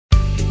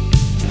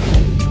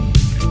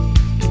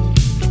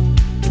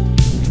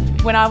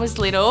When I was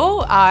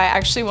little, I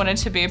actually wanted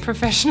to be a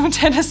professional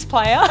tennis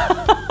player.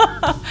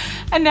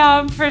 And now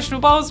I'm a professional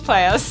bowls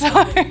player, so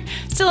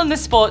still in the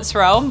sports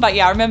realm. But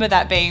yeah, I remember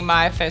that being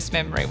my first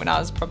memory when I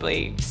was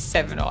probably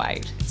 7 or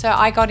 8. So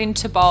I got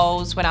into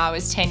bowls when I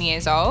was 10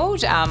 years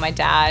old. My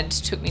dad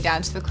took me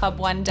down to the club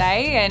one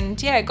day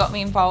and yeah, got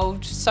me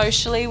involved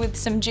socially with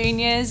some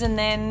juniors, and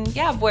then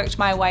yeah, I've worked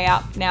my way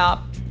up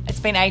now. It's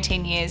been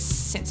 18 years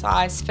since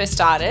I first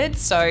started,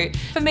 so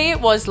for me it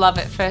was love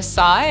at first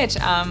sight.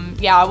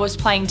 Yeah, I was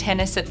playing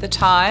tennis at the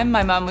time.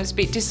 My mum was a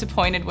bit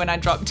disappointed when I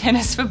dropped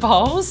tennis for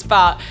bowls,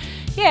 but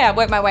yeah, I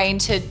worked my way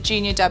into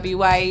junior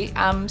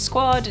WA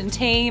squad and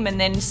team,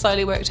 and then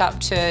slowly worked up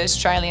to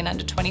Australian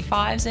under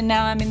 25s, and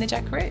now I'm in the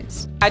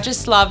Jackaroos. I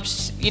just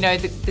loved, you know,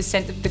 the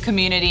sense of the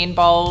community in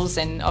bowls,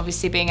 and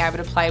obviously being able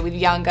to play with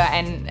younger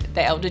and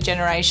the elder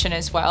generation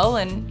as well,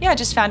 and yeah, I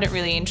just found it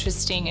really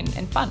interesting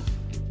and fun.